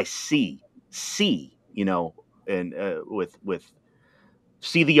 And how do I see, and with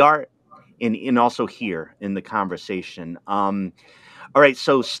see the art and also hear in the conversation. All right,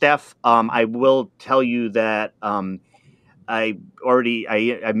 so Steph, I will tell you that I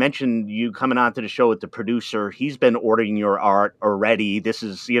mentioned you coming on to the show with the producer. He's been ordering your art already. This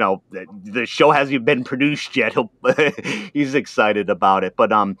is, the show hasn't been produced yet. He's excited about it. But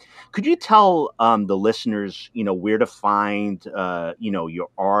could you tell the listeners, where to find your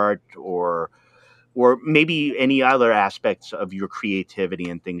art, or maybe any other aspects of your creativity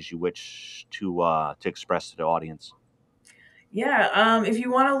and things you wish to express to the audience? Yeah, if you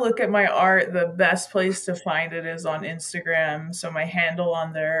want to look at my art, the best place to find it is on Instagram. So my handle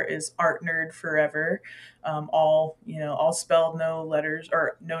on there is Art Nerd Forever, all spelled, no letters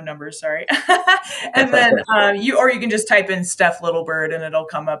or no numbers, sorry. And then you can just type in Steph Littlebird and it'll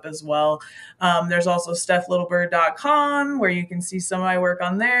come up as well. There's also stephlittlebird.com where you can see some of my work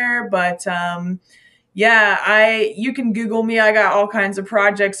on there, but yeah, you can Google me. I got all kinds of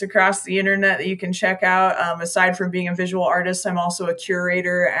projects across the internet that you can check out. Aside from being a visual artist, I'm also a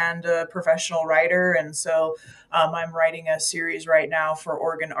curator and a professional writer. And so I'm writing a series right now for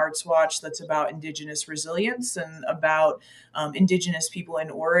Oregon Arts Watch that's about Indigenous resilience and about Indigenous people in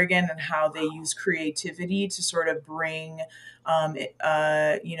Oregon and how they use creativity to sort of bring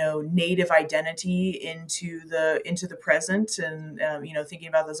native identity into the present, and thinking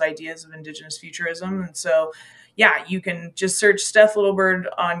about those ideas of Indigenous futurism. And so, yeah, you can just search Steph Littlebird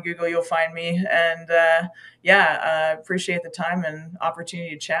on Google. You'll find me. And appreciate the time and opportunity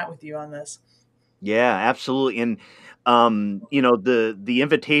to chat with you on this. Yeah, absolutely. And the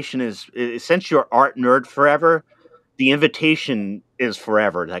invitation is, since you're art nerd forever, the invitation is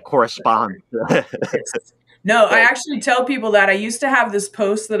forever. That corresponds. Yes. No, I actually tell people that I used to have this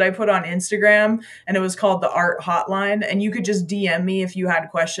post that I put on Instagram and it was called the Art Hotline. And you could just DM me if you had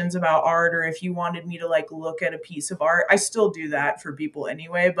questions about art or if you wanted me to like look at a piece of art. I still do that for people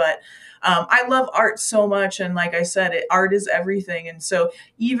anyway, but I love art so much. And like I said, art is everything. And so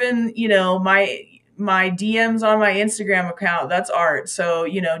even, my DMs on my Instagram account, that's art. So,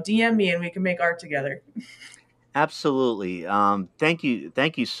 DM me and we can make art together. Absolutely. Thank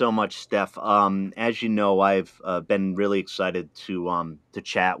you so much, Steph. As you know, I've been really excited to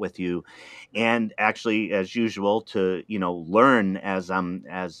chat with you, and actually, as usual, to learn as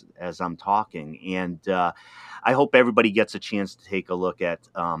I'm talking. And I hope everybody gets a chance to take a look at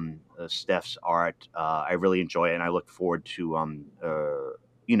Steph's art. I really enjoy it, and I look forward to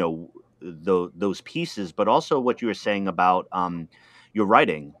you know those pieces, but also what you were saying about your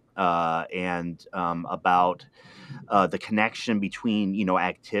writing and about the connection between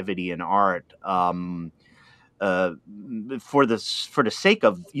activity and art, uh, for the sake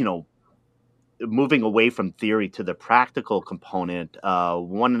of moving away from theory to the practical component.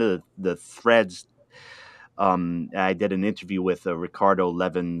 One of the threads, I did an interview with Ricardo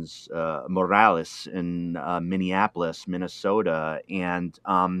Levins Morales in Minneapolis, Minnesota, and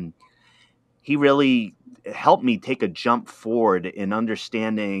he really helped me take a jump forward in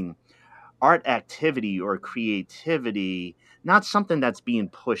understanding art activity or creativity, not something that's being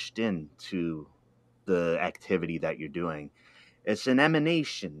pushed into the activity that you're doing. It's an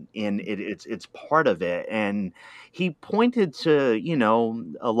emanation, and it's part of it. And he pointed to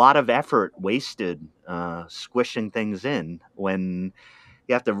a lot of effort wasted squishing things in when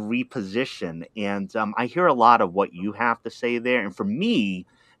you have to reposition. And I hear a lot of what you have to say there. And for me,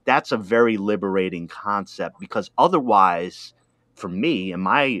 that's a very liberating concept, because otherwise, for me, in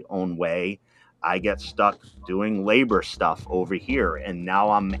my own way, I get stuck doing labor stuff over here. And now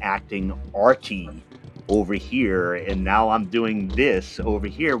I'm acting arty over here. And now I'm doing this over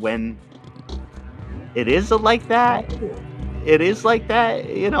here when it is like that. It is like that.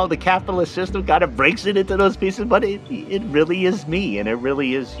 The capitalist system kind of breaks it into those pieces, but it really is me, and it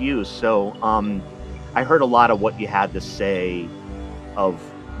really is you. So I heard a lot of what you had to say of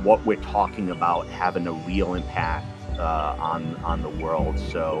what we're talking about having a real impact on the world.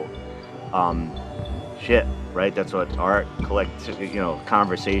 So shit, right? That's what art collective,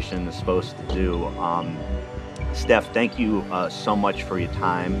 conversation is supposed to do. Steph, thank you so much for your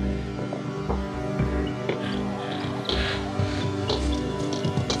time.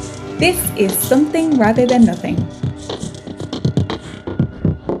 This is Something Rather Than Nothing.